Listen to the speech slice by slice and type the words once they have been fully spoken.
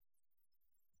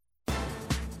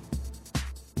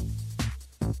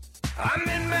I'm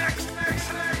in Max.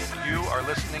 You are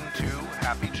listening to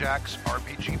Happy Jack's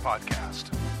RPG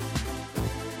Podcast.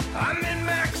 I'm in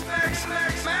Max.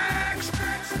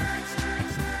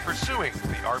 Pursuing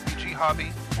the RPG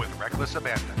hobby with reckless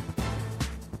abandon.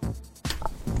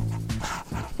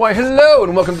 Why, hello,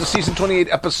 and welcome to Season 28,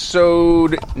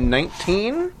 Episode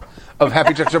 19 of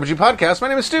Happy Jack's RPG Podcast. My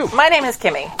name is Stu. My name is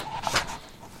Kimmy.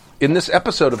 In this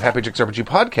episode of Happy Jack's RPG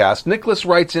Podcast, Nicholas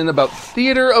writes in about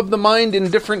theater of the mind in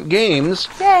different games.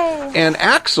 Yay! And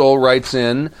Axel writes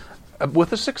in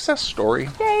with a success story.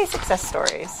 Yay, success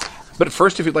stories. But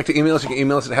first, if you'd like to email us, you can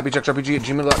email us at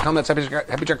happyjacksrpg@gmail.com. That's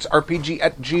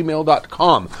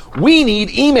happyjacksrpg@gmail.com. We need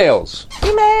emails!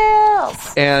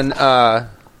 Emails! And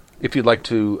if you'd like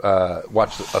to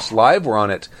watch us live, we're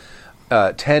on at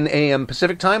 10 a.m.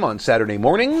 Pacific time on Saturday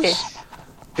mornings.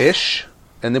 Ish.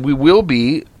 And then we will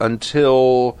be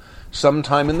until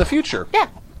sometime in the future. Yeah.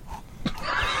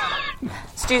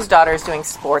 Stu's daughter is doing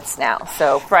sports now,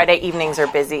 so Friday evenings are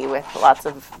busy with lots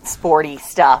of sporty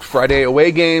stuff. Friday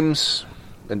away games,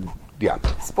 and yeah.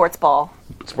 Sports ball.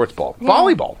 Yeah.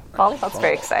 Volleyball. Volleyball's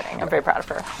very exciting. I'm very proud of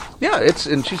her. Yeah,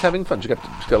 and she's having fun. She's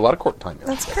got a lot of court time now.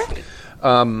 That's great.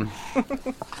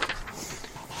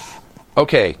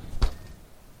 Okay.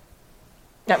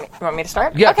 You want me to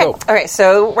start? Yeah, okay. go. Okay,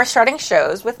 so we're starting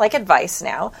shows with, advice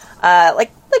now.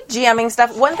 Like GMing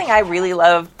stuff. One thing I really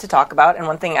love to talk about, and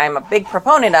one thing I'm a big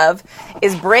proponent of,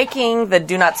 is breaking the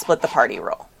do not split the party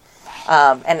rule.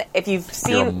 And if you've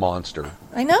seen... You're a monster.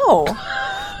 I know.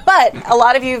 But a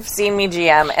lot of you have seen me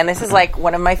GM, and this is,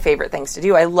 one of my favorite things to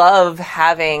do. I love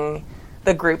having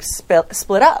the group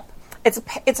split up.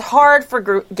 It's hard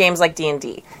for games like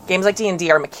D&D. Games like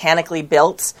D&D are mechanically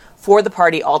built for the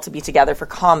party all to be together for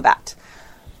combat.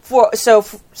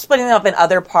 Splitting them up in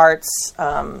other parts,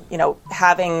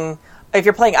 having... If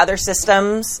you're playing other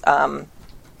systems,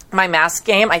 my Mask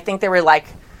game, I think there were,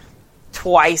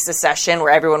 twice a session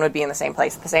where everyone would be in the same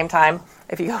place at the same time,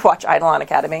 if you go watch Eidolon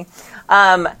Academy.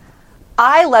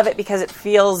 I love it because it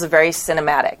feels very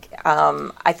cinematic.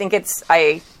 I think it's...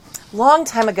 long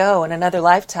time ago in another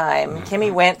lifetime,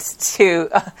 Kimmy went to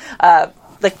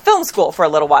film school for a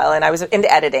little while, and I was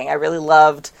into editing. I really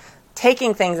loved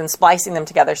taking things and splicing them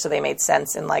together so they made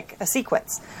sense in a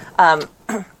sequence.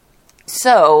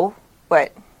 So,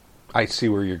 what? I see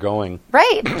where you're going.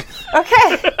 Right.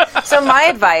 Okay. So my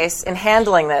advice in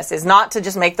handling this is not to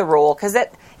just make the rule, because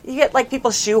you get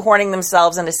people shoehorning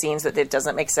themselves into scenes that it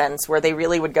doesn't make sense, where they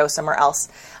really would go somewhere else.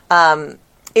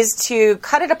 Is to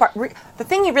cut it apart. The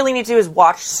thing you really need to do is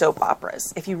watch soap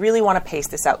operas if you really want to pace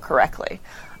this out correctly.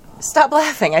 Stop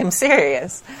laughing. I'm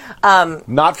serious.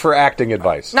 Not for acting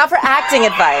advice. Not for acting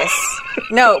advice.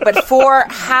 No, but for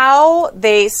how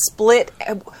they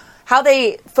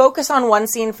focus on one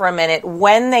scene for a minute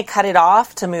when they cut it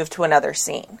off to move to another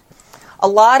scene. A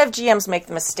lot of GMs make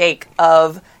the mistake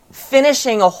of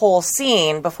finishing a whole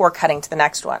scene before cutting to the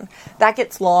next one. That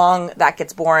gets long, that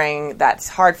gets boring, that's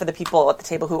hard for the people at the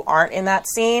table who aren't in that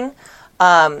scene.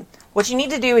 What you need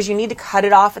to do is you need to cut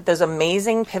it off at those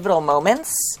amazing pivotal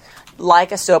moments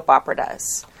like a soap opera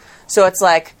does. So it's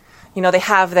they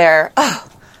have their,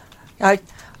 I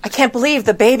can't believe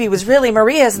the baby was really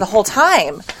Maria's the whole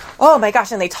time. Oh my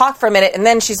gosh, and they talk for a minute, and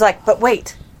then she's like, but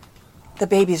wait, the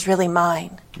baby's really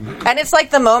mine. And it's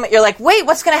the moment you're wait,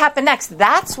 what's going to happen next?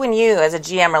 That's when you, as a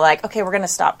GM, are okay, we're going to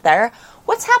stop there.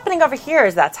 What's happening over here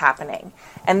as that's happening?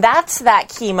 And that's that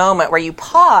key moment where you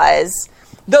pause.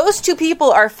 Those two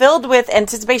people are filled with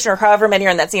anticipation, or however many are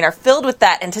in that scene, are filled with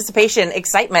that anticipation,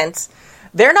 excitement.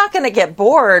 They're not going to get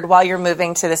bored while you're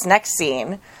moving to this next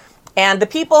scene. And the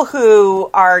people who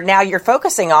are now you're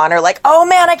focusing on are oh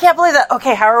man, I can't believe that.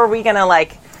 Okay, how are we going to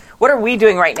what are we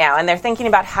doing right now? And they're thinking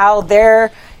about how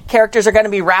their characters are going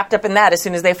to be wrapped up in that as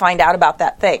soon as they find out about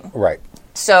that thing. Right.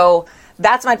 So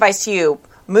that's my advice to you.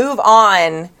 Move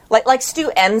on. Like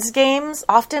Stu ends games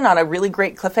often on a really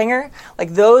great cliffhanger.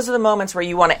 Those are the moments where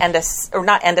you want to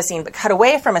not end a scene, but cut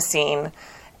away from a scene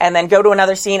and then go to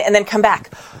another scene and then come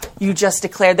back. You just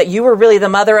declared that you were really the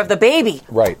mother of the baby.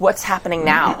 Right. What's happening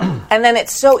now? And then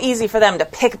it's so easy for them to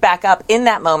pick back up in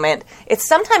that moment. It's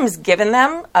sometimes given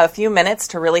them a few minutes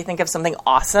to really think of something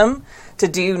awesome to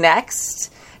do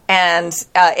next. And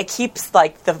it keeps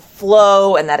the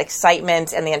flow and that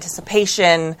excitement and the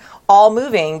anticipation all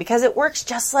moving, because it works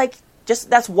just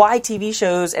that's why TV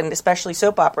shows and especially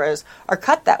soap operas are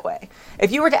cut that way.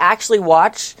 If you were to actually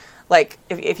watch,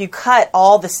 if you cut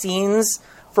all the scenes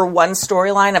for one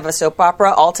storyline of a soap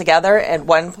opera all together in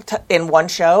one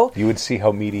show. You would see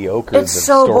how mediocre It's the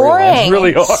so storylines boring.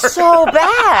 really are. It's so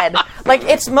bad. Like,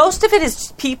 most of it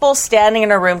is people standing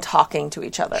in a room talking to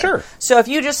each other. Sure. So if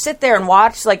you just sit there and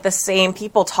watch like the same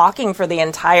people talking for the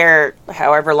entire,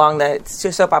 however long the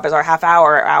soap operas are, half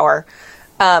hour,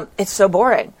 it's so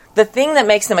boring. The thing that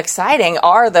makes them exciting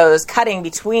are those cutting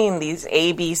between these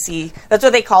ABC. That's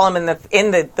what they call them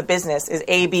in the business, is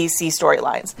ABC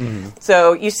storylines. Mm-hmm.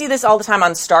 So you see this all the time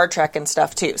on Star Trek and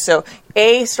stuff too. So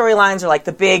A storylines are like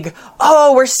the big,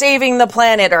 oh, we're saving the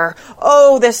planet, or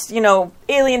oh, this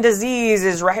alien disease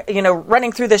is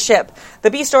running through the ship.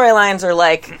 The B storylines are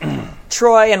like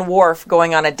Troy and Worf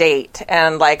going on a date,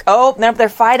 and like, oh, they're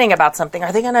fighting about something.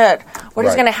 Are they what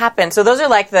is going to happen? So those are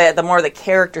like the more the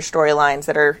character storylines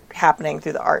that are happening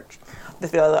through the arc.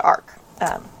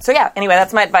 So yeah, anyway,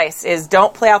 that's my advice: is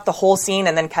don't play out the whole scene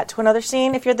and then cut to another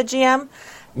scene if you're the GM.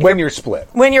 When you're split.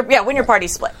 When your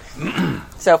party's split.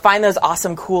 So find those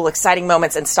awesome, cool, exciting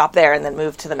moments and stop there, and then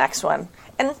move to the next one.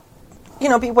 And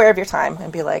be aware of your time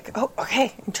and be like, oh,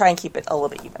 okay, and try and keep it a little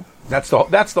bit even. That's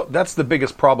the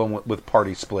biggest problem with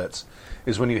party splits,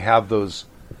 is when you have those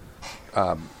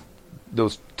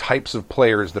types of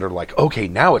players that are like, okay,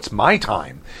 now it's my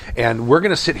time, and we're going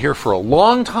to sit here for a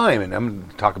long time, and I'm going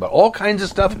to talk about all kinds of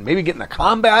stuff, and maybe get into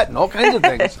combat and all kinds of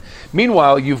things.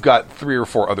 Meanwhile, you've got 3 or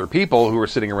 4 other people who are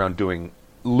sitting around doing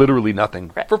literally nothing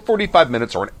for 45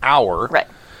 minutes or an hour. Right.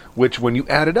 Which, when you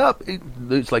add it up,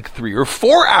 it's like 3 or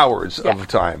 4 hours of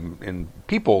time in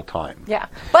people time. Yeah.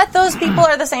 But those people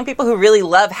are the same people who really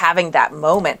love having that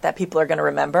moment that people are going to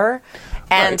remember.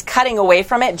 And cutting away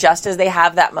from it just as they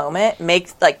have that moment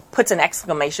puts an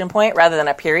exclamation point rather than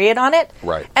a period on it.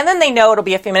 Right. And then they know it'll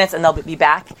be a few minutes and they'll be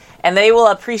back. And they will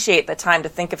appreciate the time to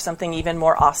think of something even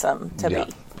more awesome to be.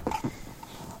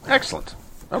 Excellent.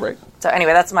 All right. So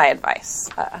anyway, that's my advice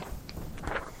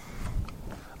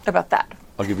about that.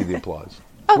 I'll give you the applause.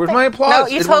 Oh, Where's my applause? No,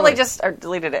 you totally just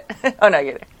deleted it. Oh, no,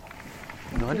 you did.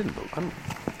 No, I didn't.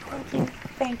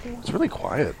 Thank you. It's really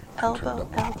quiet. Elbow,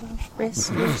 wrist,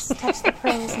 touch the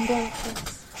pros and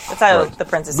benefits. That's how the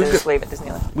princesses wave at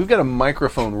Disneyland. We've got a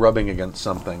microphone rubbing against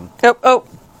something. Oh.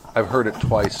 I've heard it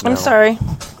twice now. I'm sorry.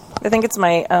 I think it's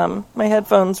my my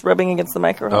headphones rubbing against the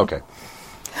microphone. Okay.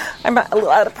 I'm a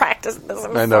little out of practice with this.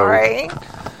 I'm sorry.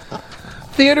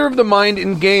 Theater of the Mind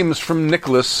in Games from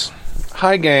Nicholas.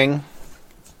 Hi, gang.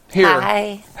 Here.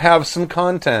 Hi. Have some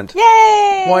content.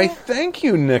 Yay! Why, thank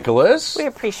you, Nicholas. We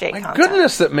appreciate My content.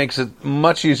 goodness, that makes it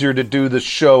much easier to do the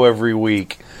show every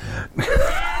week.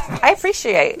 I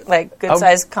appreciate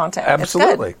good-sized content.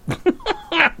 Absolutely.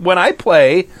 When I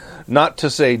play, not to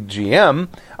say GM,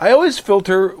 I always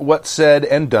filter what's said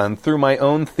and done through my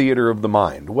own theater of the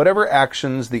mind. Whatever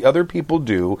actions the other people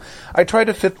do, I try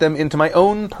to fit them into my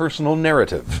own personal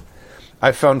narrative.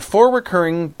 I've found 4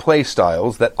 recurring play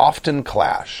styles that often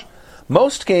clash.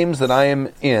 Most games that I am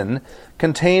in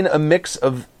contain a mix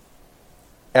of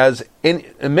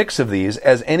these,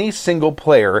 as any single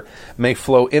player may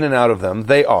flow in and out of them.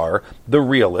 They are the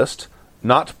realist,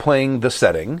 not playing the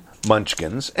setting,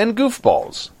 munchkins, and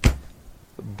goofballs.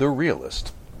 The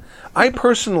realist. I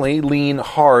personally lean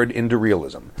hard into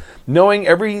realism, knowing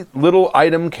every little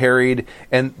item carried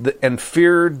and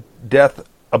fear death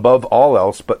above all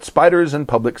else but spiders and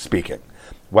public speaking.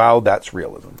 Wow, that's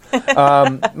realism.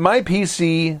 My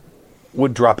PC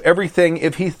would drop everything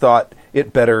if he thought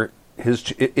it'd better his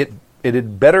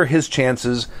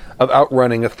chances of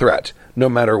outrunning a threat, no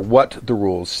matter what the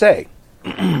rules say.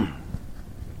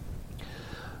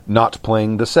 Not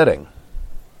playing the setting.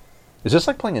 Is this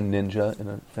like playing a ninja in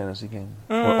a fantasy game?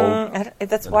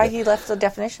 That's why he left the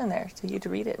definition there, so you to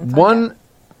read it. And One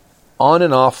on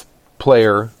and off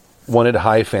player wanted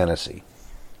high fantasy.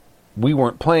 We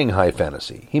weren't playing high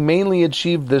fantasy. He mainly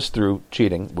achieved this through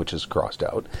cheating, which is crossed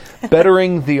out,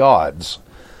 bettering the odds.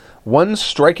 One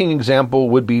striking example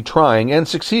would be trying and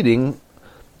succeeding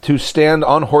to stand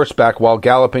on horseback while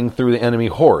galloping through the enemy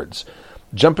hordes,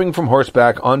 jumping from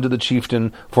horseback onto the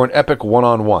chieftain for an epic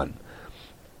one-on-one.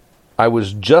 I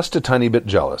was just a tiny bit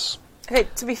jealous. Okay,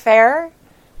 to be fair,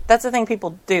 that's the thing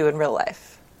people do in real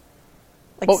life.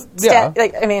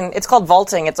 It's called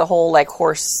vaulting. It's a whole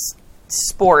horse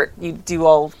sport. You do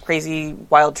all crazy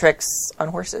wild tricks on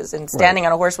horses, and standing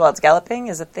on a horse while it's galloping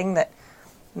is a thing that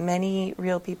many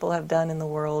real people have done in the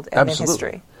world and in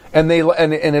history. And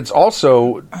it's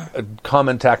also a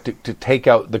common tactic to take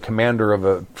out the commander of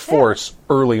a force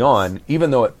early on,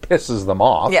 even though it pisses them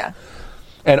off. Yeah.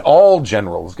 And all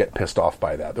generals get pissed off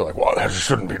by that. They're like, well, that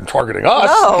shouldn't be targeting us.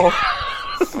 No.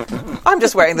 I'm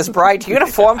just wearing this bright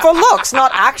uniform for looks,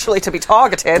 not actually to be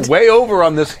targeted. Way over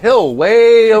on this hill,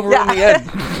 way over on the edge.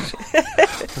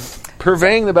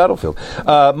 Purveying the battlefield.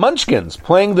 Munchkins,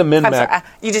 playing the I'm min-max.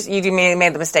 sorry, you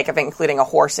made the mistake of including a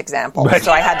horse example,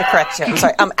 so I had to correct you. I'm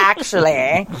sorry.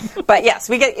 Actually, but yes,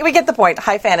 we get the point.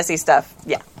 High fantasy stuff.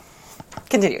 Yeah.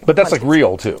 Continue. But that's like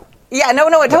real, too. Yeah, no,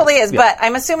 it totally is. Yeah. But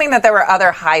I'm assuming that there were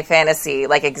other high fantasy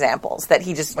examples that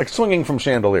he just like swinging from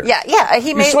chandeliers. Yeah.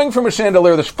 You swing from a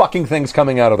chandelier, there's fucking things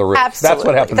coming out of the roof. Absolutely. That's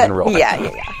what happens in real life.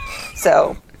 Yeah.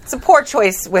 So it's a poor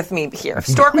choice with me here. If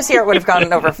Stork was here, it would have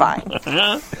gone over fine.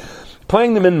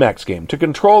 Playing the min-max game to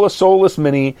control a soulless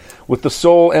mini with the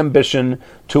sole ambition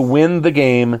to win the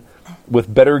game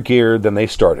with better gear than they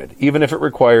started, even if it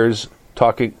requires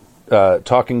talking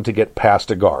to get past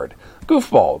a guard.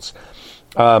 Goofballs.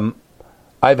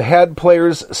 I've had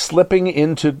players slipping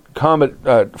into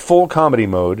full comedy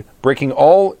mode, breaking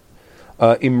all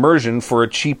immersion for a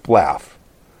cheap laugh.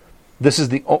 This is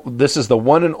the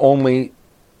one and only.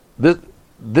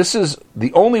 This is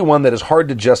the only one that is hard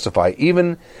to justify,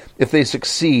 even if they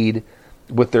succeed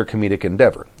with their comedic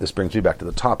endeavor. This brings me back to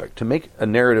the topic. To make a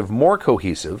narrative more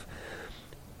cohesive,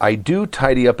 I do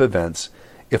tidy up events.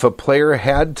 If a player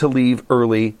had to leave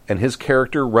early and his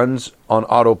character runs on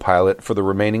autopilot for the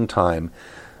remaining time,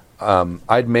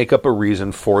 I'd make up a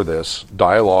reason for this,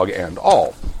 dialogue and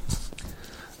all.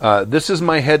 This is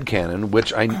my headcanon,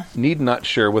 which I need not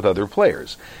share with other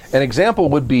players. An example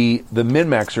would be the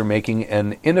min-maxer making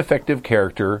an ineffective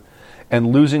character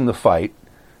and losing the fight.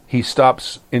 He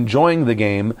stops enjoying the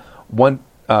game,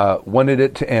 wanted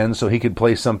it to end so he could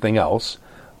play something else.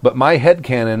 But my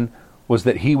headcanon was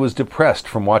that he was depressed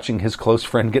from watching his close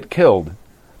friend get killed.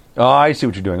 Oh, I see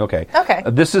what you're doing. Okay.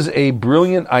 This is a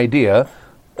brilliant idea.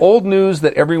 Old news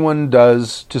that everyone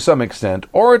does to some extent,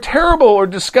 or a terrible or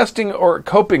disgusting or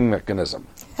coping mechanism.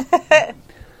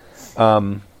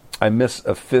 I miss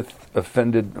a fifth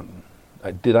offended.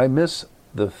 Did I miss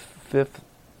the fifth?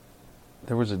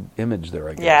 There was an image there,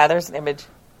 I guess. Yeah, there's an image.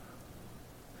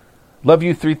 Love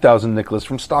you 3000, Nicholas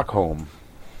from Stockholm.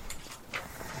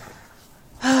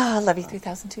 Love you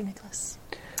 3002, Nicholas.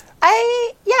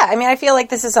 I feel like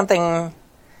this is something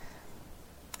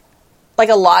like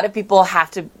a lot of people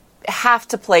have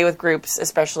to play with groups,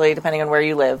 especially depending on where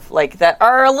you live, like that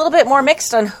are a little bit more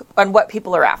mixed on what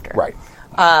people are after. Right.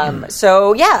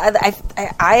 So yeah,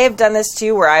 I have done this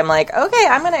too, where I'm like, okay,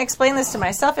 I'm going to explain this to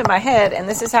myself in my head, and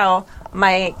this is how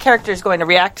my character is going to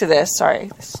react to this.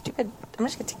 Sorry, stupid. I'm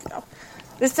just going to take it off.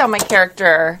 This is how my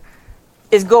character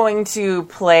is going to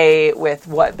play with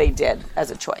what they did as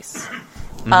a choice.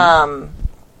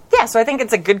 So I think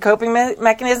it's a good coping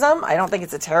mechanism. I don't think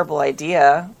it's a terrible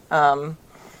idea.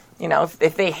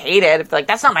 If they hate it, if they're like,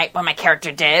 that's not what my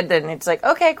character did, then it's like,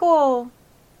 okay, cool.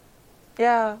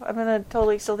 Yeah, I'm gonna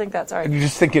totally still think that's all right. You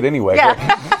just think it anyway.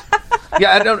 Yeah.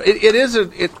 Yeah, I don't.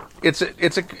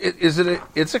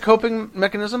 It's a coping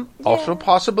mechanism. Yeah. Also,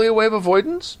 possibly a way of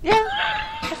avoidance. Yeah.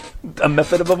 A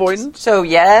method of avoidance. So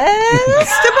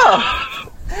yes to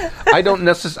both. I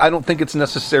don't think it's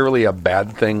necessarily a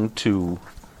bad thing to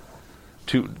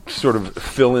sort of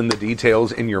fill in the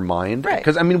details in your mind. Right.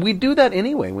 Because, we do that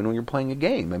anyway when you're playing a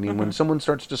game. When someone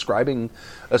starts describing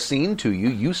a scene to you,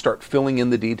 you start filling in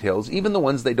the details, even the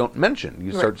ones they don't mention.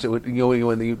 You start, when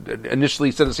you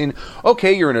initially set a scene,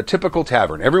 okay, you're in a typical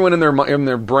tavern. Everyone in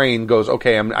their brain goes,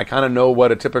 okay, I kind of know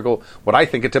what I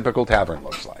think a typical tavern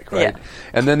looks like, right? Yeah.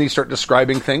 And then you start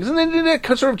describing things, and then it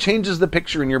sort of changes the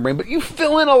picture in your brain, but you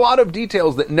fill in a lot of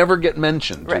details that never get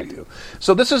mentioned to you.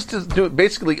 So this is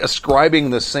basically ascribing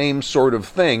the same sort of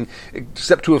thing,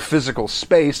 except to a physical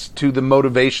space, to the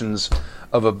motivations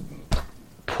of a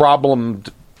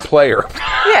problemed player.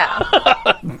 Yeah.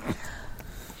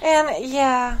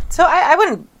 So I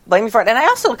wouldn't blame you for it, and I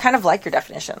also kind of like your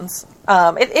definitions.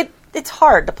 It's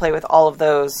hard to play with all of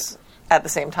those at the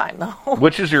same time, though.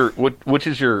 Which is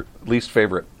your least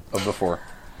favorite of the four?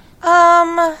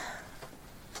 I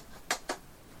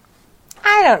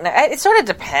don't know. It sort of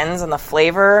depends on the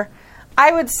flavor. I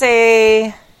would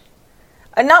say,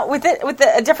 not with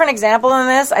a different example than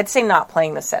this, I'd say not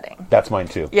playing the setting. That's mine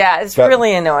too. Yeah, it's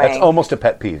really annoying. That's almost a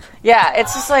pet peeve. Yeah,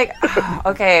 it's just like,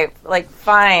 okay, like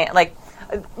fine. Like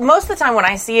most of the time when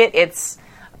I see it, it's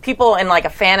people in like a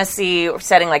fantasy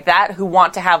setting like that who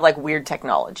want to have like weird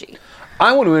technology.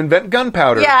 I want to invent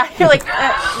gunpowder. Yeah, you're like,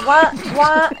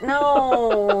 what?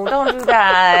 No, don't do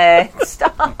that.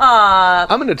 Stop.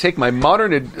 I'm going to take my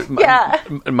modern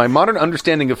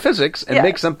understanding of physics and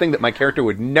make something that my character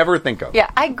would never think of.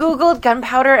 Yeah, I Googled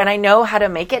gunpowder and I know how to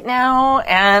make it now,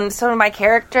 and so my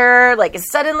character is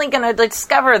suddenly going to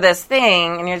discover this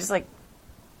thing, and you're just like,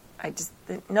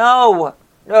 no.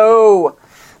 No.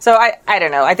 So I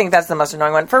don't know. I think that's the most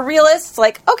annoying one. For realists,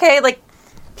 like, okay, like,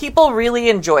 people really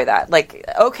enjoy that. Like,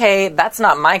 okay, that's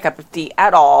not my cup of tea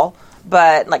at all,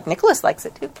 but, like, Nicholas likes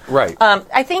it, too. Right.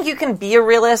 I think you can be a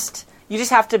realist. You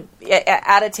just have to,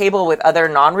 at a table with other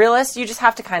non-realists, you just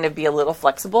have to kind of be a little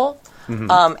flexible.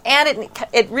 And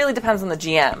it really depends on the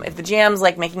GM. If the GM's,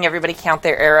 like, making everybody count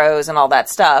their arrows and all that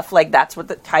stuff, like, that's what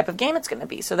the type of game it's going to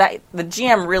be. So that the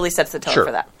GM really sets the tone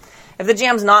for that. If the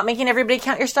GM's not making everybody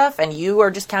count your stuff and you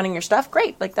are just counting your stuff,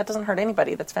 great. Like, that doesn't hurt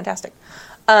anybody. That's fantastic.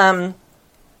 The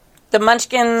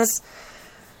Munchkins,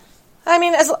 I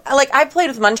mean, I've played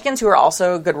with Munchkins who are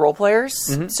also good role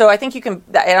players. So I think you can,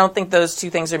 I don't think those two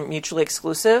things are mutually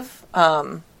exclusive.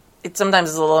 It sometimes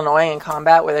is a little annoying in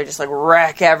combat where they just, like,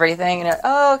 wreck everything and you're like,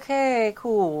 oh, okay,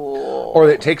 cool. Or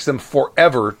it takes them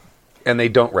forever and they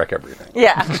don't wreck everything.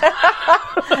 Yeah.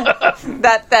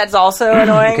 That's also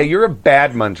annoying. Okay, you're a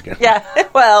bad Munchkin. Yeah,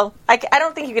 well, I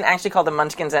don't think you can actually call them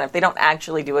Munchkins in if they don't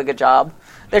actually do a good job.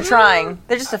 They're trying.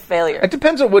 They're just a failure. It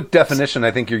depends on what definition I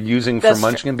think you're using for That's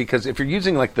Munchkin, because if you're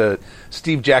using, like, the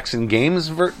Steve Jackson Games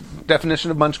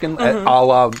definition of Munchkin, a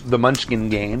la the Munchkin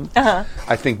game,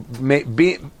 I think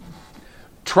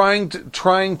trying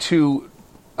to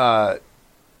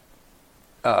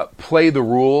play the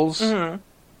rules,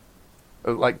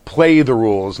 like play the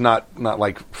rules, not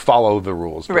like follow the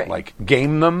rules, but like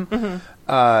game them,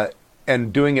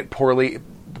 and doing it poorly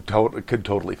could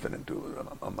totally fit into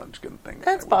a Munchkin thing.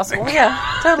 That's possible.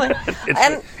 Yeah, totally.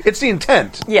 It's the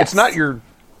intent. Yes. It's not your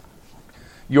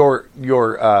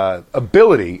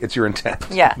ability. It's your intent.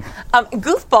 Yeah.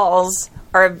 Goofballs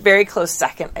are a very close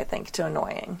second, I think, to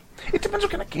annoying. It depends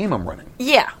what kind of game I'm running.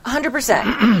 Yeah,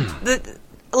 100%.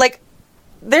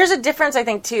 There's a difference, I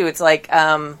think, too. It's like,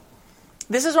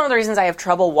 this is one of the reasons I have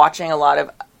trouble watching a lot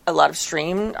of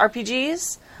streamed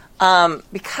RPGs,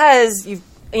 because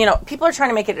people are trying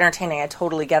to make it entertaining. I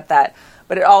totally get that,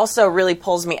 but it also really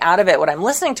pulls me out of it when I'm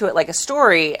listening to it like a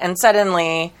story, and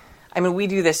suddenly, I mean, we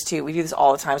do this too. We do this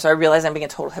all the time, so I realize I'm being a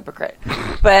total hypocrite,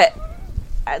 but.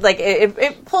 Like,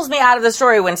 it pulls me out of the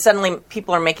story when suddenly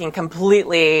people are making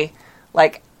completely,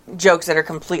 like, jokes that are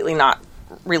completely not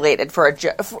related for a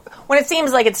joke. When it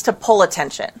seems like it's to pull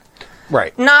attention.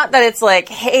 Right. Not that it's like,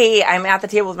 hey, I'm at the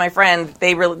table with my friend.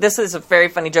 This is a very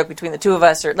funny joke between the two of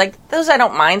us. Or, like, those I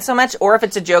don't mind so much. Or if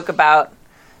it's a joke about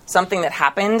something that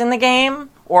happened in the game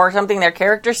or something their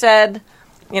character said.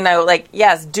 Like,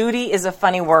 yes, duty is a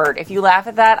funny word. If you laugh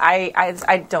at that,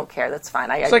 I don't care. That's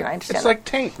fine. I understand. It's like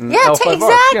taint. Yeah,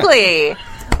 exactly. Yeah.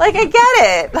 Like, I get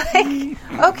it.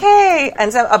 Like, okay.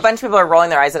 And so a bunch of people are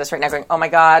rolling their eyes at us right now going, oh my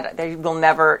God, we won't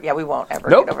ever get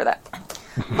over that.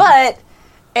 But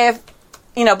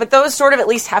but those sort of at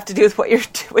least have to do with what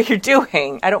you're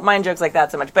doing. I don't mind jokes like that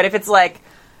so much. But if it's like,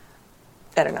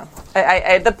 I don't know.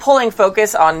 The pulling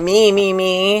focus on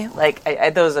me, like,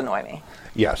 those annoy me.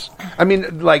 Yes. I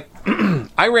mean, like,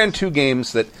 I ran two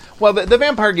games that, well, the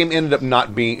vampire game ended up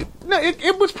not being, no,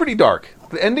 it was pretty dark.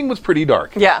 The ending was pretty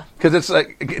dark. Yeah. Because it's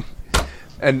like,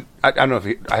 and I don't know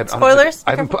if I have spoilers?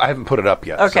 I haven't put it up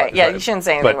yet. Okay, you shouldn't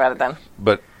say anything about it then.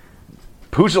 But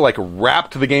Pooja, like,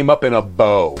 wrapped the game up in a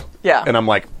bow. Yeah. And I'm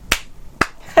like,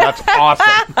 that's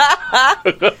awesome.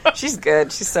 She's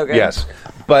good. She's so good. Yes.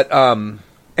 But,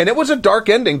 and it was a dark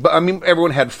ending, but I mean,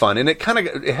 everyone had fun, and it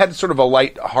had sort of a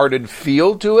light-hearted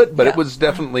feel to it, but it was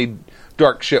definitely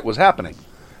dark shit was happening.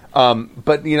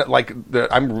 But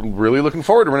I'm really looking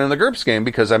forward to running the GURPS game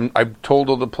because I've told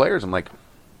all the players, I'm like,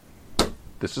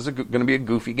 this is going to be a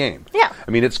goofy game. Yeah.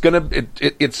 I mean, it's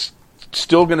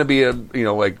still going to be a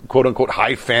like quote unquote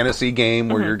high fantasy game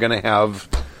where you're going to have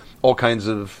all kinds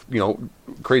of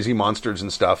crazy monsters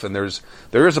and stuff, and there is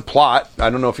a plot. I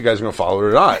don't know if you guys are going to follow it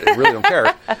or not. I really don't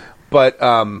care. But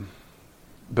I'm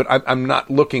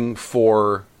not looking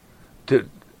to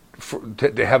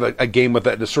have a game with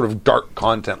that sort of dark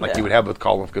content like you would have with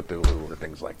Call of Cthulhu or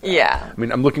things like that. Yeah. I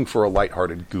mean, I'm looking for a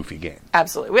lighthearted, goofy game.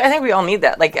 Absolutely. I think we all need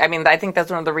that. Like, I mean, I think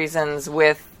that's one of the reasons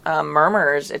with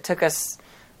Murmurs, it took us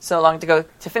so long to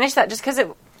finish that, just because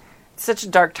it's such a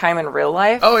dark time in real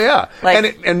life. Oh yeah,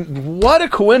 and what a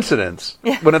coincidence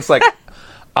when it's like,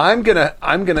 I'm gonna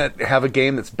have a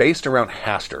game that's based around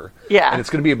Hastur. Yeah, and it's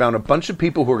gonna be about a bunch of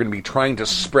people who are gonna be trying to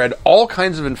spread all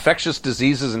kinds of infectious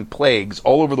diseases and plagues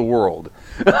all over the world.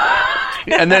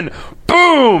 And then,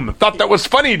 boom! Thought that was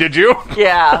funny, did you?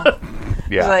 Yeah.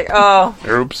 Yeah. It's like, oh,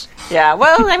 oops. Yeah.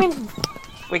 Well, I mean,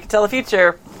 we could tell the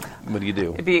future. What do you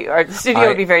do? Our studio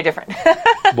would be very different.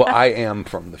 Well, I am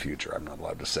from the future. I'm not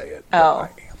allowed to say it. Oh. I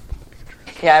am from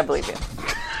the future. Yeah, I believe you.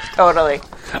 Totally.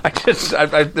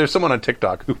 There's someone on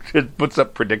TikTok who puts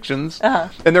up predictions,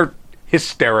 and they're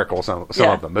hysterical. Some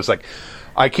of them. It's like,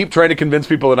 I keep trying to convince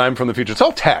people that I'm from the future. It's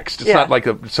all text. It's Yeah. not like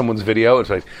someone's video. It's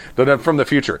like, they're from the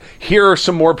future. Here are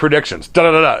some more predictions.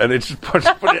 Da-da-da-da. And it's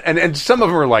and some of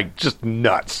them are like just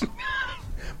nuts.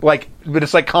 But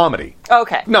it's like comedy.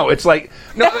 Okay. No, it's like,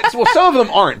 well, some of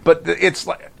them aren't, but it's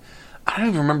like, I don't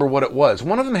even remember what it was.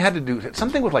 One of them had to do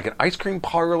something with like an ice cream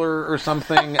parlor or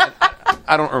something.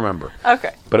 I don't remember.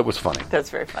 Okay. But it was funny. That's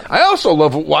very funny. I also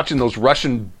love watching those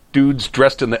Russian dudes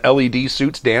dressed in the LED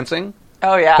suits dancing.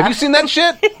 Oh, yeah. Have you seen that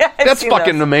shit? Yeah, I've That's seen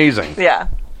fucking those. amazing. Yeah.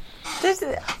 There's,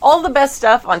 all the best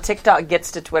stuff on TikTok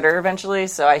gets to Twitter eventually,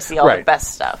 so I see all the Right.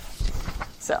 best stuff.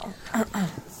 So,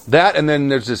 That, and then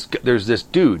there's this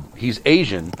dude. He's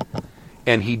Asian,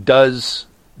 and he does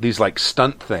these like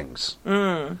stunt things.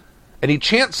 And he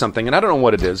chants something, and I don't know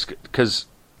what it is because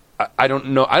I don't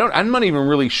know. I'm not even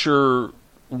really sure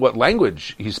what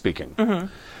language he's speaking.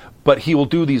 But he will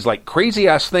do these like crazy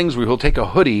ass things where he'll take a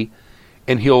hoodie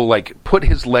and he'll like put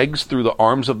his legs through the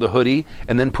arms of the hoodie,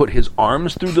 and then put his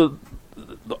arms through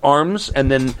the arms, and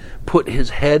then put his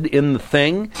head in the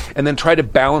thing, and then try to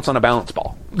balance on a balance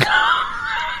ball.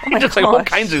 Just like all gosh.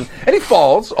 kinds of, and he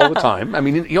falls all the time. I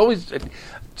mean, he always.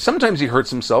 Sometimes he hurts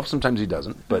himself. Sometimes he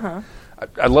doesn't. But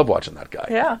I love watching that guy.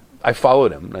 Yeah. I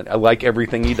followed him. I like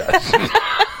everything he does.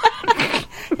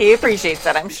 he appreciates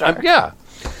that, I'm sure. Yeah.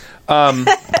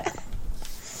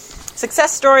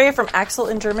 Success story from Axel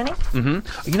in Germany.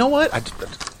 You know what?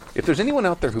 If there's anyone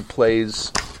out there who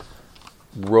plays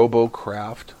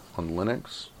RoboCraft on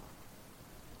Linux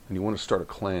and you want to start a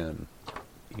clan,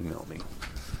 email me.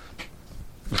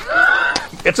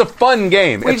 It's a fun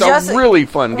game. It's a really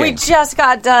fun game. We just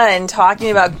got done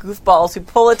talking about goofballs who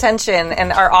pull attention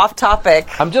and are off topic.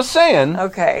 I'm just saying.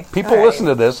 Okay. People all right. listen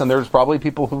to this, and there's probably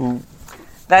people who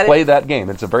That play is- that game.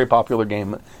 It's a very popular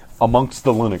game amongst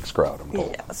the Linux crowd, I'm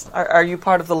told. Yes. Are you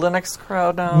part of the Linux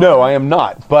crowd now? No, I am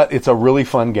not, but it's a really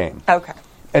fun game. Okay.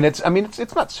 And it's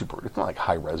not like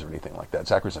high res or anything like that.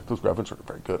 Zachary's like, those graphics are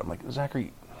very good. I'm like,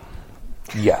 Zachary,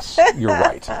 yes, you're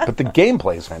right. But the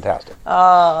gameplay is fantastic.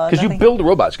 Because you build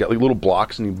robots. You got like little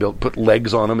blocks, and you put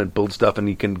legs on them and build stuff, and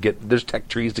you can there's tech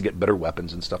trees to get better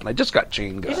weapons and stuff. And I just got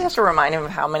chain You guns. just have to remind him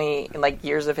of how many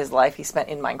years of his life he spent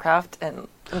in Minecraft, and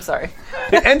I'm sorry.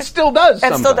 and still does.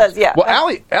 And still sometimes. does, yeah. Well,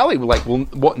 Allie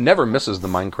will never misses the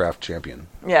Minecraft champion.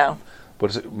 Yeah.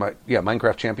 What is it?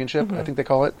 Minecraft Championship, I think they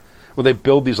call it. Where they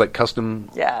build these like custom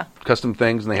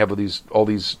things, and they have all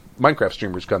these Minecraft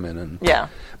streamers come in and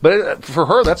But for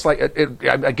her, that's like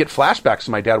I get flashbacks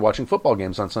to my dad watching football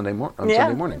games on Sunday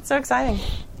morning. It's so exciting.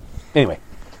 Anyway,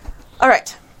 All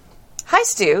right. Hi,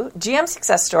 Stu. GM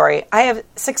success story. I have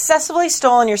successfully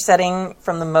stolen your setting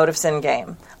from the Mode of Sin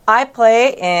game. I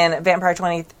play in Vampire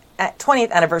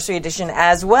 20th Anniversary Edition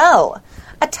as well.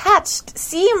 Attached,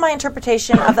 see my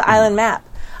interpretation of the island map.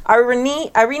 I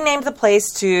renamed the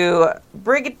place to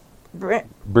Brigitte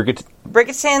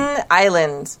Brigantine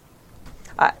Island.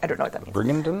 I don't know what that means.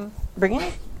 Brigantine.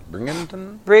 Brigantine?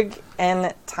 Brigantine.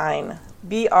 Brigantine.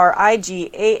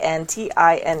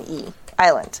 Brigantine.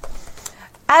 Island.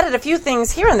 Added a few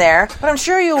things here and there, but I'm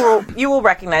sure you will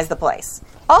recognize the place.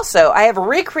 Also, I have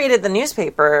recreated the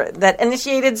newspaper that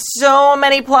initiated so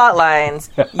many plot lines.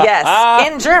 Yes,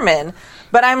 in German,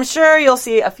 but I'm sure you'll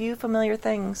see a few familiar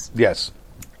things. Yes.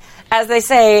 As they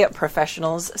say,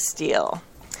 professionals steal.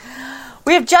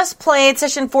 We have just played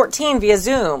session 14 via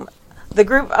Zoom. The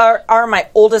group are my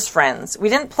oldest friends. We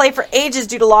didn't play for ages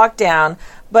due to lockdown,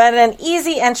 but an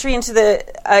easy entry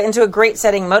into a great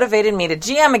setting motivated me to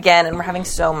GM again, and we're having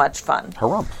so much fun.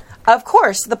 Harumph. Of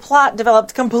course, the plot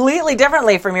developed completely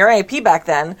differently from your AP back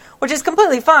then, which is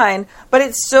completely fine, but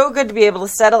it's so good to be able to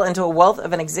settle into a wealth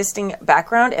of an existing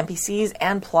background, NPCs,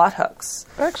 and plot hooks.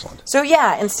 Excellent. So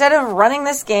yeah, instead of running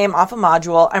this game off a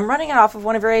module, I'm running it off of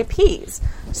one of your APs.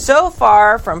 So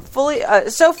far from fully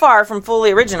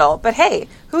original, but hey,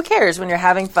 who cares when you're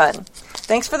having fun?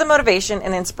 Thanks for the motivation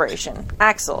and inspiration.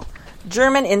 Axel,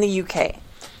 German in the UK.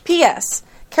 P.S.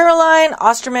 Caroline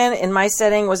Osterman in my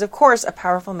setting was, of course, a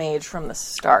powerful mage from the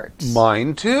start.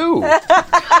 Mine too.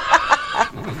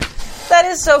 That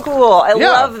is so cool. I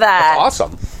love that. That's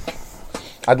awesome.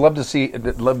 I'd love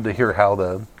to hear how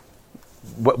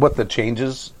what the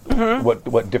changes,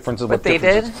 what differences, What they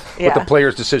did, what the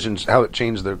players' decisions, how it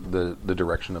changed the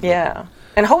direction of Yeah.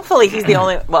 And hopefully he's the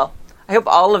only, well, I hope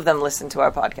all of them listen to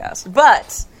our podcast.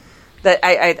 But that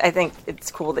I think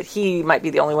it's cool that he might be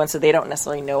the only one, so they don't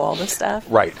necessarily know all this stuff.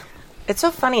 Right. It's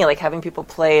so funny, having people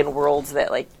play in worlds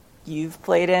that, you've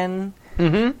played in.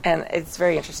 Mm-hmm. And it's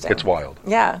very interesting. It's wild.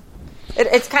 Yeah.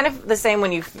 It's kind of the same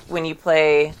when you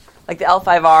play, the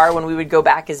L5R, when we would go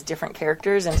back as different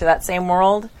characters into that same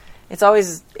world. It's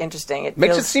always interesting. It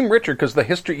Makes feels, it seem richer because the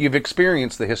history you've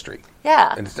experienced the history.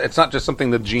 Yeah. And it's not just something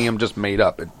the GM just made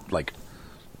up. It like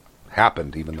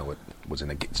happened, even though it was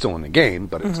still in the game,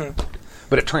 but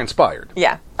but it transpired.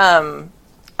 Yeah.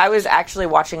 I was actually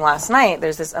watching last night.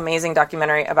 There's this amazing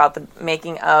documentary about the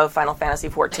making of Final Fantasy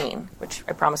XIV, which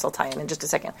I promise I'll tie in just a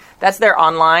second. That's their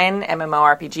online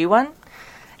MMORPG one.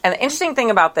 And the interesting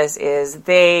thing about this is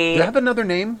Did it have another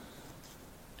name?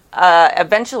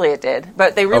 Eventually it did,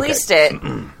 but they released it,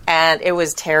 and it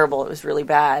was terrible. It was really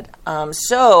bad.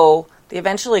 So they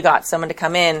eventually got someone to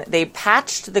come in. They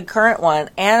patched the current one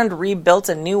and rebuilt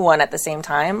a new one at the same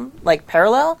time, like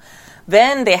parallel.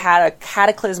 Then they had a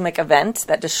cataclysmic event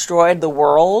that destroyed the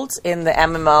world in the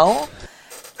MMO,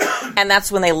 and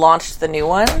that's when they launched the new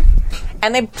one.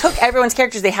 And they took everyone's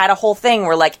characters. They had a whole thing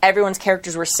where, like, everyone's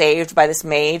characters were saved by this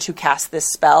mage who cast this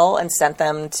spell and sent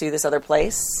them to this other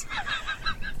place.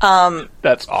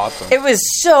 That's awesome. It was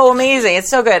so amazing. It's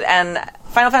so good. And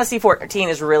Final Fantasy XIV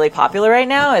is really popular right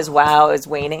now as WoW is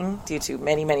waning due to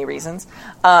many, many reasons.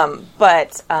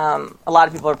 But a lot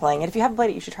of people are playing it. If you haven't played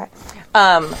it, you should try it.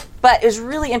 But it was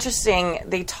really interesting.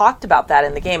 They talked about that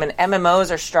in the game, and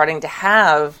MMOs are starting to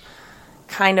have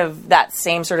kind of that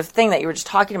same sort of thing that you were just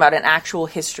talking about, an actual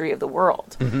history of the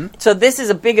world. So this is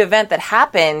a big event that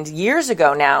happened years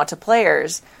ago now to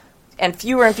players, and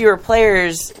fewer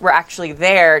players were actually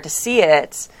there to see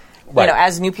it. Right. You know,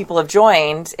 as new people have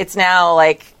joined, it's now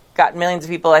like got millions of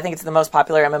people. I think it's the most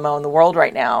popular MMO in the world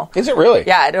right now. Is it really?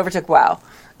 Yeah, it overtook WoW.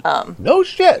 No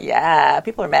shit. Yeah,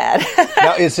 people are mad.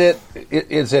 Now, is it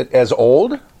as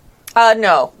old?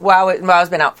 No, WoW's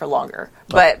been out for longer,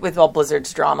 but with all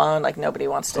Blizzard's drama, and like nobody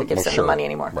wants to give them the money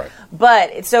anymore. Right.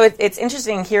 But it's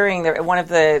interesting hearing that one of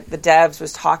the devs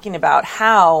was talking about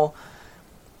how,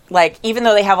 like, even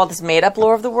though they have all this made-up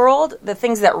lore of the world, the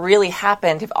things that really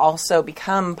happened have also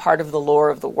become part of the lore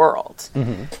of the world.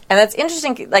 And that's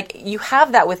interesting. Like, you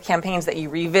have that with campaigns that you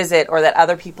revisit or that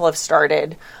other people have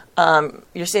started.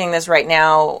 You're seeing this right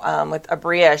now with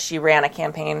Abria. She ran a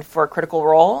campaign for Critical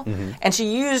Role, and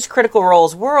she used Critical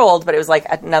Role's world, but it was like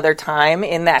another time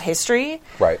in that history.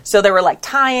 Right. So there were like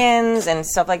tie-ins and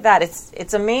stuff like that.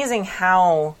 It's amazing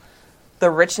how the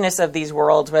richness of these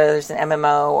worlds, whether it's an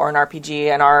MMO or an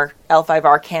RPG, and our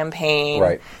L5R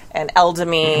campaign, and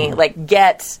Eldemy, like,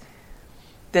 get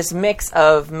this mix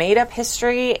of made-up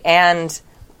history and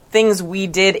things we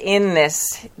did in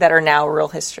this that are now real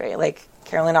history, like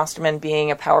Carolyn Osterman being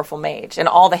a powerful mage, and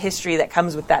all the history that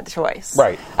comes with that choice.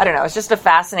 Right. I don't know. It's just a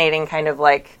fascinating kind of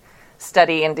like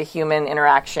study into human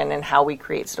interaction and how we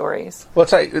create stories. Well,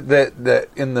 it's like in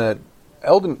the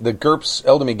GURPS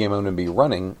Eldemy game I'm going to be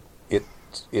running,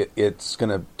 it's going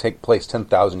to take place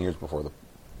 10,000 years before the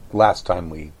last time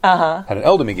we had an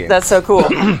Eldemy game. That's so cool.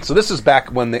 So this is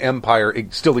back when the Empire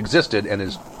still existed and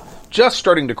is just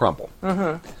starting to crumble.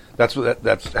 That's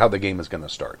how the game is going to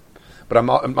start. But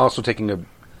I'm also taking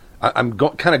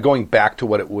kind of going back to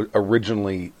what it was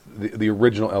originally, the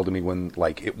original Eldemy, when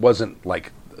like it wasn't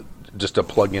like just a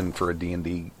plug-in for a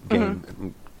D&D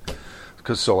game.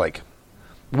 Because like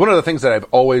one of the things that I've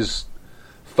always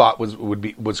thought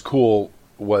was cool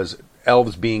was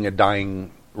elves being a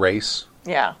dying race.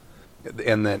 Yeah.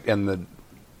 And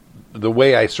the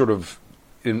way I sort of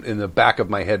in the back of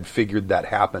my head figured that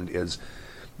happened is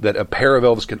that a pair of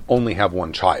elves can only have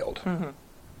one child.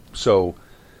 So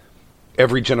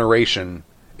every generation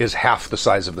is half the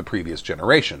size of the previous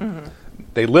generation.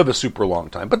 They live a super long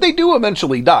time, but they do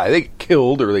eventually die. They get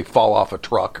killed or they fall off a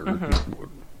truck or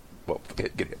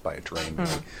get hit by a train.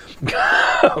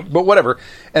 But whatever.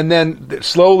 And then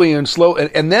slowly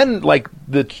and then like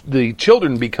the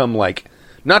children become like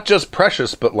not just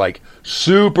precious, but like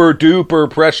super duper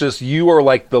precious. You are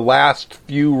like the last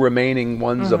few remaining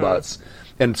ones of us.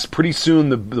 And pretty soon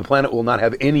the planet will not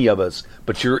have any of us,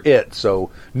 but you're it.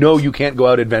 So no, you can't go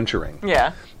out adventuring.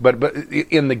 Yeah. But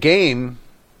in the game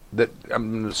that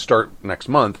I'm going to start next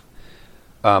month,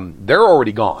 they're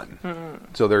already gone.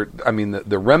 So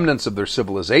the remnants of their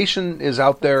civilization is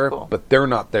out there, but they're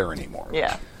not there anymore.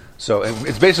 Yeah. So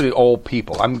it's basically all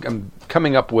people. I'm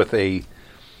coming up with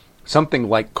something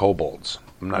like kobolds.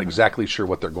 I'm not exactly sure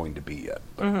what they're going to be yet,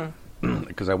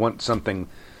 because I want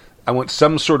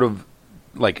some sort of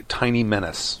like tiny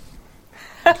menace,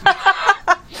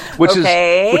 which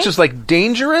is like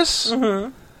dangerous,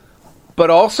 but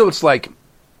also it's like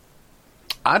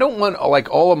I don't want like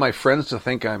all of my friends to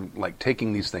think I'm like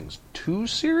taking these things too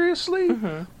seriously,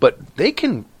 but they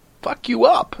can fuck you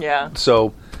up. Yeah.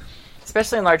 So,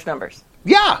 especially in large numbers.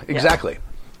 Yeah, exactly. Yeah.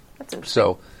 That's interesting.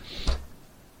 So,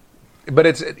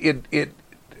 but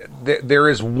there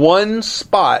is one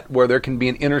spot where there can be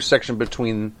an intersection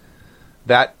between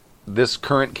that this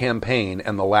current campaign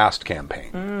and the last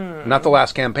campaign. Not the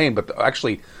last campaign, but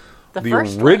actually the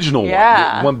first original one.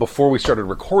 Yeah. one, the one before we started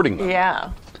recording them.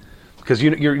 Yeah. Because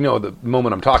you know the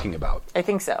moment I'm talking about. I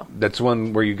think so. That's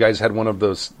one where you guys had one of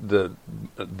those the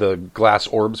glass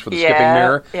orbs for the skipping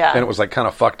mirror, yeah. and it was like kind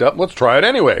of fucked up. Let's try it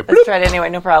anyway. Let's try it anyway.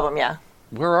 No problem. Yeah.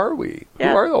 Where are we?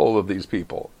 Yeah. Who are all of these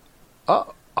people?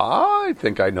 I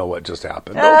think I know what just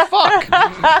happened. Oh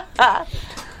fuck!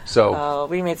 So, Oh,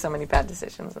 we made so many bad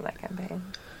decisions in that campaign.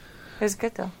 It was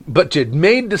good though. but you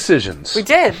made decisions. We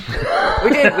did. We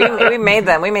did. We made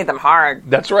them. We made them hard.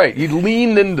 That's right. You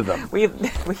leaned into them, We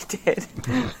did.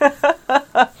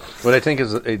 what I think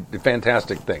is a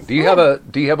fantastic thing. Do you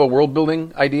have a world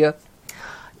building idea?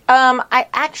 I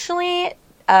actually,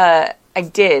 I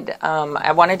did.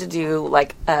 I wanted to do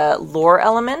like a lore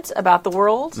element about the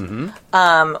world,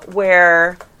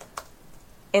 where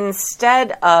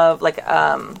instead of like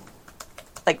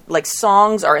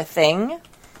songs are a thing,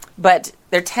 but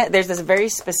there's this very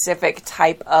specific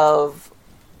type of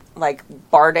like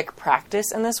bardic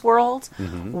practice in this world,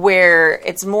 where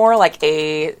it's more like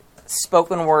a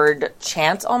spoken word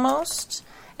chant almost.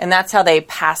 And that's how they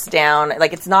pass down.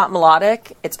 Like it's not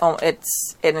melodic. It's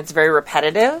very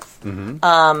repetitive. And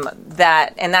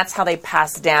that's how they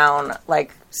pass down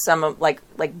like some of like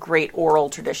great oral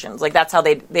traditions. Like that's how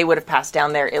they would have passed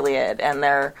down their Iliad and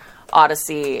their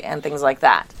Odyssey and things like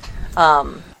that.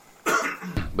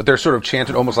 But they're sort of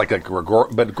chanted almost like a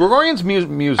but Gregorian's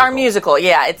musical. Our musical,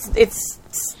 yeah.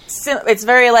 It's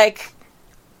very like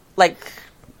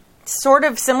sort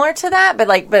of similar to that,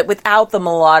 but without the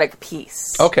melodic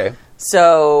piece. Okay.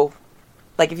 So,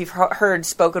 like if you've heard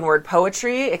spoken word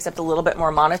poetry, except a little bit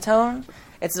more monotone,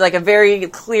 it's like a very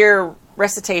clear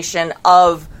recitation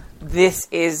of this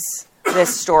is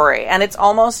this story, and it's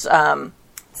almost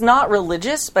it's not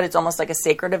religious, but it's almost like a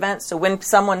sacred event. So when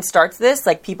someone starts this,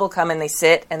 like people come and they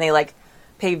sit and they like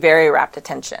pay very rapt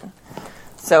attention.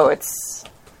 So it's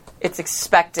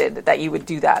expected that you would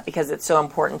do that because it's so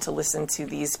important to listen to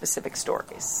these specific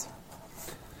stories.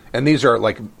 And these are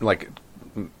like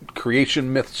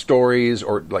creation myth stories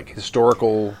or like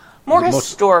historical. More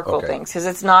historical things because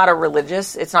it's not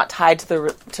tied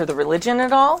to the religion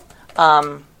at all.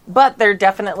 But there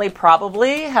definitely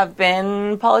probably have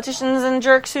been politicians and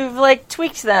jerks who've like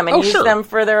tweaked them and used them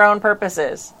for their own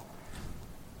purposes.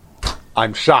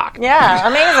 I'm shocked. Yeah,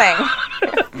 amazing.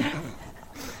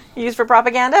 Used for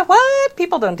propaganda? What?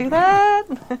 People don't do that.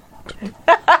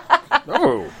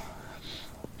 Oh.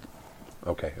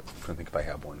 Okay, I'm trying to think if I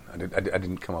have one. I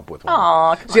didn't come up with one.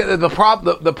 Aw, See,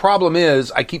 the problem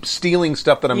is I keep stealing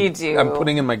stuff that I'm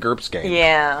putting in my GURPS game.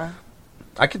 Yeah.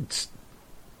 I could.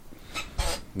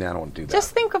 Nah, I don't want to do that.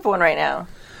 Just think of one right now.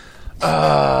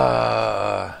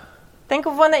 Think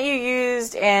of one that you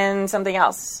used in something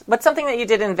else. What's something that you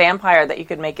did in Vampire that you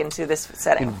could make into this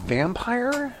setting? In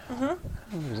Vampire? Mm-hmm.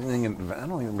 I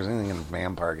don't think there's anything in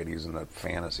Vampire I could use in a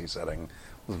fantasy setting. It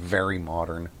was very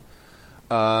modern.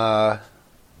 Trying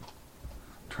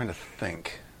to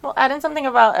think. Well, add in something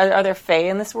about, are there Fae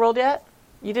in this world yet?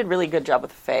 You did a really good job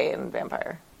with Fae in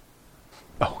Vampire.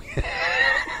 Oh,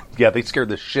 yeah, they scared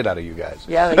the shit out of you guys.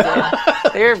 Yeah, they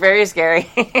did. They were very scary.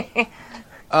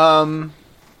 No.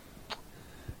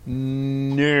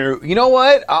 You know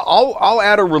what? I'll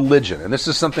add a religion, and this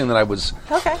is something that I was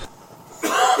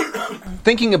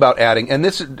thinking about adding, and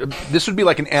this would be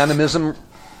like an animism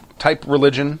type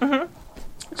religion. Mm-hmm.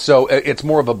 So it's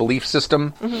more of a belief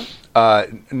system,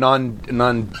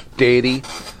 non-deity,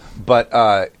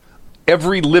 but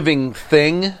every living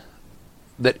thing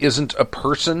that isn't a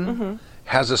person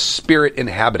has a spirit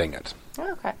inhabiting it.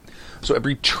 Okay. So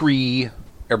every tree,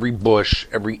 every bush,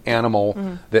 every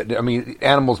animal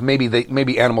animals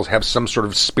maybe animals have some sort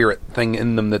of spirit thing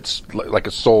in them that's like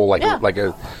a soul,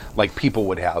 like people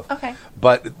would have. Okay.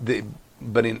 But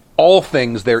in all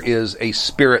things there is a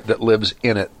spirit that lives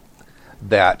in it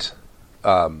that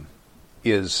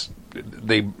is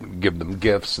they give them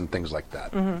gifts and things like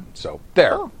that. Mm-hmm. So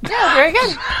there. Oh, yeah, very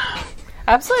good.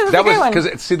 Absolutely, that's a good one.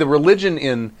 Because see the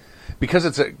religion because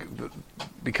the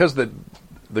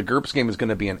GURPS game is going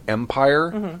to be an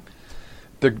empire.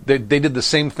 Mm-hmm. They did the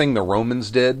same thing the Romans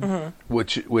did,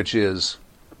 which is,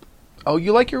 oh,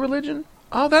 you like your religion?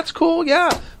 Oh, that's cool.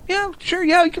 Yeah, sure.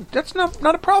 Yeah, that's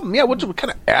not a problem. Yeah, we'll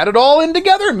kind of add it all in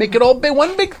together and make it all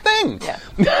one big thing. Yeah.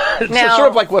 It's sort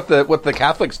of like what the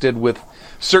Catholics did with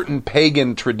certain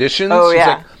pagan traditions. Oh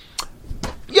yeah.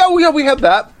 Like, we had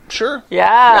that. Sure.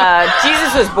 Yeah,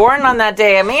 Jesus was born on that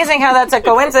day. Amazing how that's a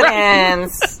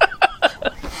coincidence.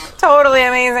 totally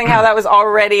amazing how that was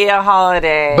already a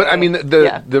holiday. But I mean,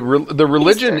 the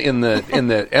religion Easter. in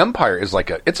the empire is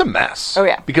like it's a mess. Oh,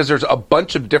 yeah. Because there's a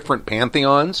bunch of different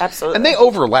pantheons. Absolutely. And they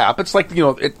overlap. It's like,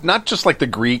 it's not just like the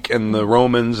Greek and the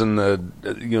Romans and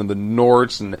the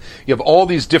Norse, and you have all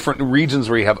these different regions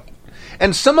where you have.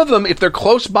 And some of them, if they're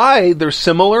close by, they're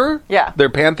similar. Yeah. Their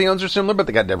pantheons are similar, but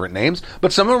they got different names.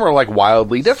 But some of them are like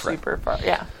wildly different. Super far,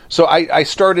 yeah. So I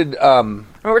started.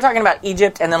 We're talking about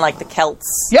Egypt and then like the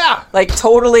Celts. Yeah. Like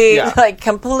totally, Yeah. like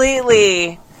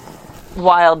completely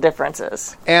wild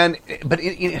differences. But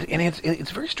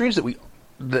it's very strange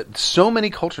that so many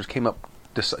cultures came up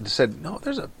said, no,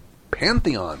 there's a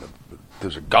pantheon.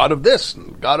 There's a god of this and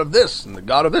a god of this and the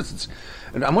god of this.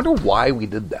 And I wonder why we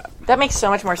did that. That makes so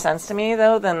much more sense to me,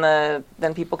 though,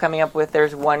 than people coming up with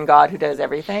there's one god who does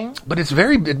everything. But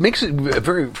it makes it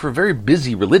for a very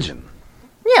busy religion.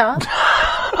 Yeah.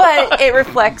 But it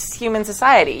reflects human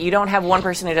society. You don't have one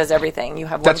person who does everything. You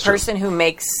have one That's true. person who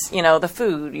makes, the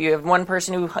food. You have one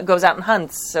person who goes out and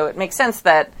hunts. So it makes sense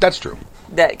that That's true.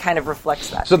 that kind of reflects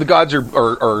that. So the gods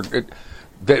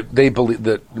they believe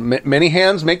that many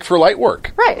hands make for light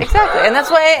work. Right, exactly. And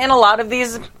that's why in a lot of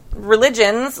these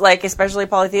religions, like especially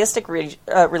polytheistic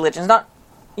religions, not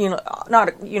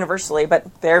universally,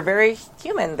 but they're very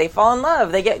human. They fall in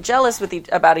love. They get jealous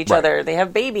about each Right. other. They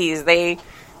have babies. They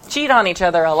cheat on each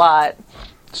other a lot.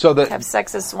 So that Have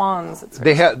sex as swans. It's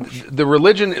they had the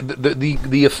religion,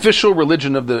 the official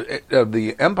religion of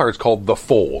the empire is called the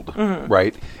Fold,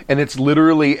 right? And it's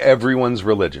literally everyone's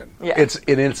religion. Yeah.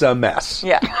 It's a mess.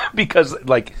 Yeah. Because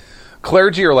like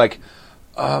clergy are like,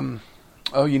 oh,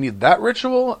 you need that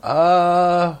ritual?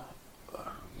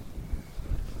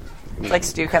 like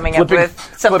Stu coming Flipping- up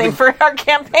with something flipping- for our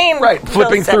campaign. Right,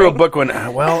 flipping setting. through a book when,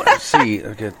 let's see.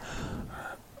 Okay.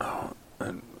 Oh,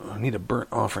 I need a burnt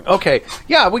offering. Okay,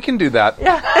 yeah, we can do that.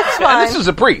 Yeah, it's And fine. this is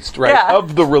a priest, right, Yeah.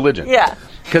 of the religion. Yeah.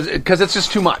 Because it's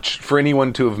just too much for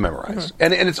anyone to have memorized.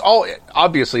 And it's all,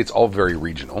 obviously, it's all very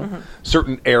regional.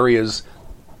 Certain areas,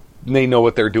 they know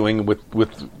what they're doing with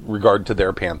regard to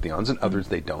their pantheons, and others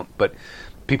they don't. But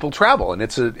people travel, and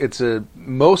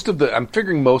I'm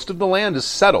figuring most of the land is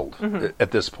settled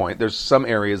at this point. There's some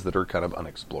areas that are kind of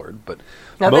unexplored, but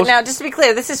Now, most, now, just to be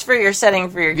clear, this is for your setting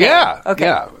for your game. Yeah, Okay.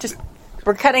 yeah. Just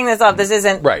we're cutting this off. This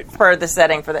isn't Right. for the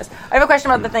setting for this. I have a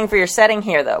question about the thing for your setting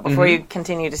here, though, before you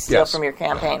continue to steal Yes. from your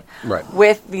campaign. Right.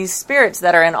 With these spirits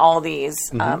that are in all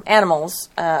these animals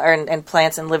and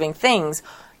plants and living things,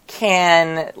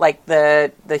 can like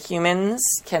the humans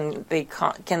can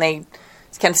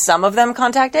some of them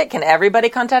contact it? Can everybody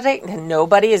contact it? Can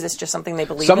nobody? Is this just something they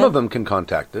believe in? some of them can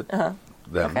contact it, them,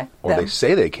 Okay. or Them. they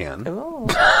say they can, Ooh,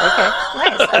 okay,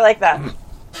 nice. I like that.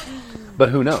 but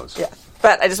who knows? Yeah.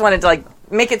 But I just wanted to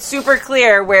make it super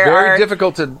clear where Very our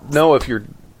difficult to know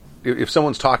if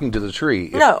someone's talking to the tree,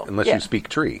 unless yeah. you speak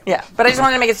tree. Yeah, but I just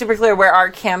wanted to make it super clear where our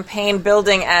campaign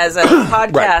building as a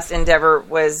podcast endeavor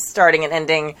was starting and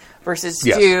ending versus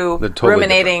Yes, Stu they're totally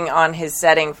ruminating on his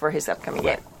setting for his upcoming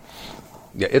game.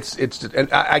 Yeah, it's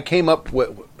and I came up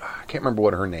with, I can't remember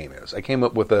what her name is. I came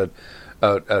up with a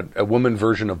woman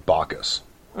version of Bacchus.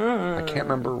 I can't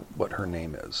remember what her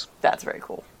name is, That's very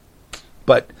cool.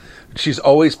 but she's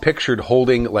always pictured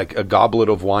holding like a goblet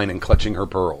of wine and clutching her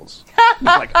pearls.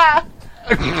 Like,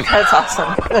 That's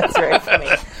awesome. That's very funny.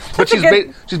 but she's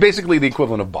good- she's basically the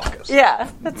equivalent of Bacchus. Yeah,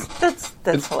 that's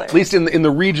hilarious. At least in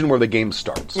the region where the game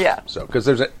starts. Yeah. So because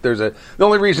the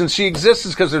only reason she exists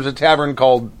is because there's a tavern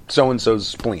called So and So's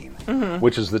Spleen,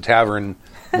 which is the tavern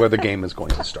where the game is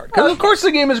going to start. Because of course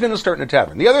the game is going to start in a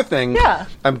tavern. The other thing, Yeah.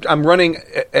 I'm running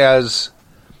as,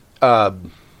 what's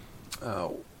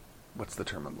the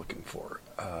term I'm looking for?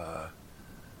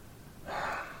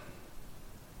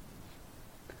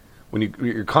 When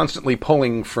you're constantly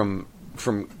pulling from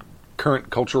current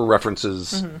cultural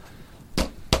references.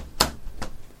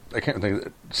 I can't think.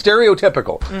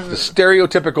 Stereotypical. The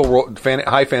stereotypical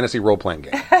high fantasy role playing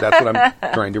game. That's what I'm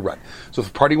trying to run. So if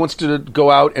a party wants to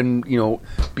go out and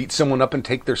beat someone up and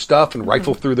take their stuff and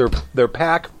rifle through their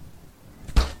pack,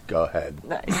 go ahead.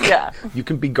 Nice. Yeah, You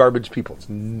can be garbage people. It's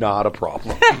not a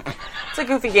problem. it's a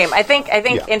goofy game. I think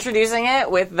Yeah. introducing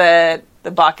it with the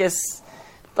Bacchus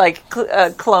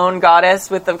clone goddess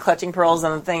with the clutching pearls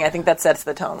and the thing. I think that sets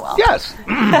the tone well. Yes.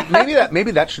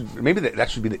 maybe that should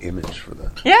be the image for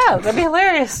the. Yeah, that'd be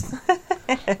hilarious.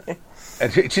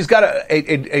 And she's got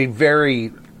a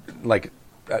very like.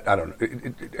 I don't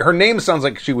know. Her name sounds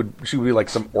like she would be like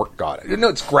some orc god. No,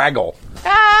 it's Graggle.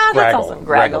 That's Graggle. awesome.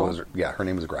 Graggle. Her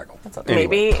name is Graggle.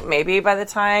 Anyway. Maybe by the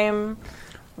time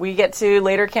we get to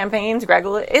later campaigns,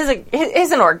 Graggle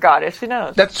is an orc goddess. Who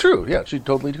knows? That's true. Yeah, she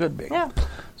totally could be. Yeah.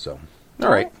 So, all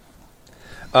right.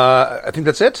 I think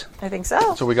that's it. I think so.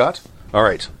 That's what we got. All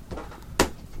right.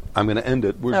 I'm going to end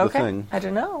it. Where's Okay. the thing? I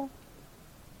don't know.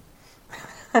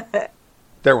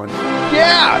 There one.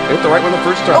 Yeah! I hit the right one the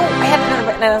first Oh, time. I had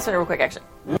another announcement real quick, actually.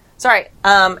 Sorry.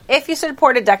 If you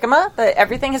supported Decima,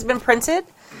 everything has been printed.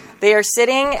 They are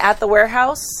sitting at the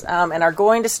warehouse and are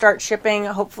going to start shipping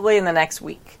hopefully in the next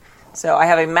week. So I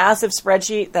have a massive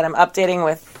spreadsheet that I'm updating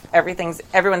with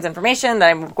everyone's information that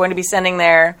I'm going to be sending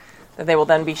there, that they will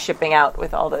then be shipping out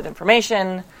with all that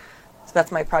information. So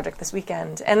that's my project this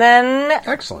weekend. And then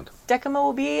Excellent. Decima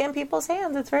will be in people's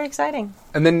hands. It's very exciting.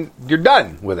 And then you're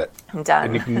done with it. I'm done.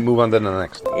 And you can move on to the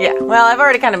next. Yeah, well, I've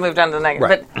already kind of moved on to the next,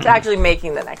 Right. but actually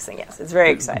making the next thing, yes, it's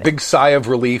very exciting. Big sigh of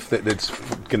relief that it's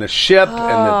going to ship and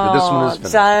that this one is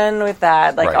finished. Done with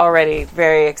that, Right. already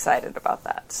very excited about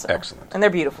that. So. Excellent. And they're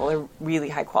beautiful. They're really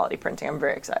high quality printing. I'm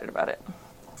very excited about it.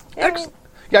 Yeah. Excellent.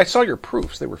 Yeah, I saw your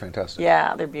proofs. They were fantastic.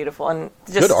 Yeah, they're beautiful and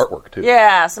just Good artwork, too.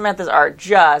 Yeah, Samantha's art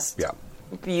just Yeah.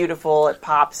 beautiful. It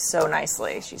pops so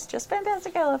nicely. She's just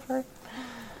fantastic. I love her.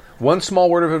 One small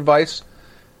word of advice.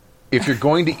 If you're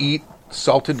going to eat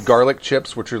salted garlic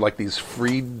chips, which are like these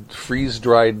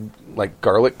freeze-dried like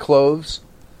garlic cloves,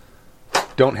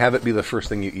 don't have it be the first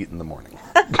thing you eat in the morning.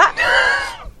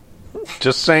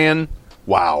 Just saying.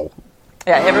 Wow.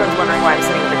 Yeah, everyone's wondering why I'm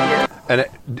sitting over here. And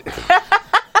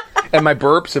and my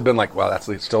burps have been like, wow, that's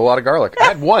still a lot of garlic. I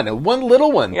had one little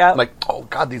one. Yep. I'm like, oh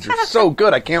God, these are so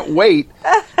good. I can't wait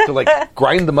to like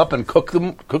grind them up and cook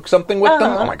something with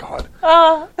them. Oh my God.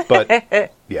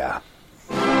 But yeah.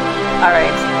 All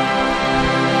right.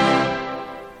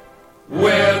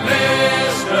 We're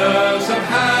listeners of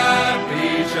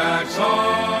Happy Jack's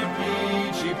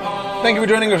RPG Pod. Thank you for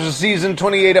joining us for season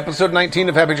 28, episode 19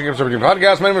 of Happy Jack's RPG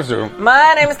Podcast. My name is Drew.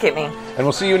 My name is Kidney. And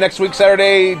we'll see you next week,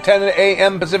 Saturday, 10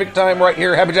 a.m. Pacific time, right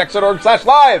here,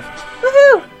 happyjacks.org/live.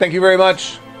 Woohoo! Thank you very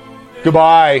much.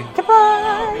 Goodbye.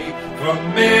 Goodbye. From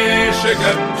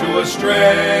Michigan to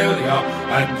Australia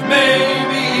and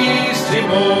maybe East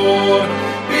Timor,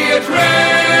 be a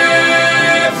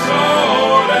trip so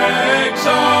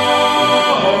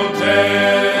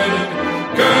exalted,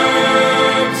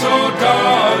 girls or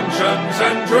Dungeons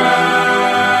and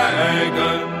Dragons,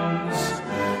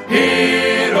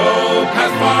 hero,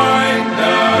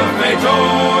 pathfinder, fate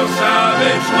or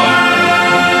savage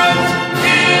world,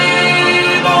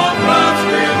 evil plots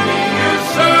will be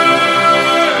usurping,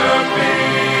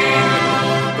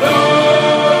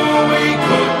 though we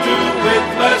could do with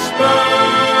less burping.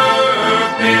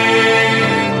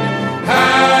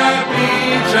 Happy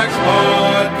Jack's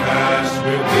podcast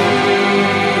will be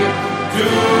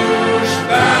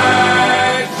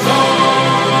douchebags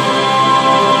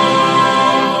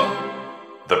all.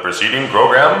 The preceding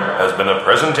program has been a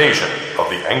presentation of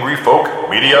the Angry Folk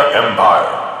Media Empire.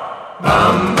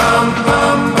 Bum, bum,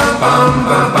 bum.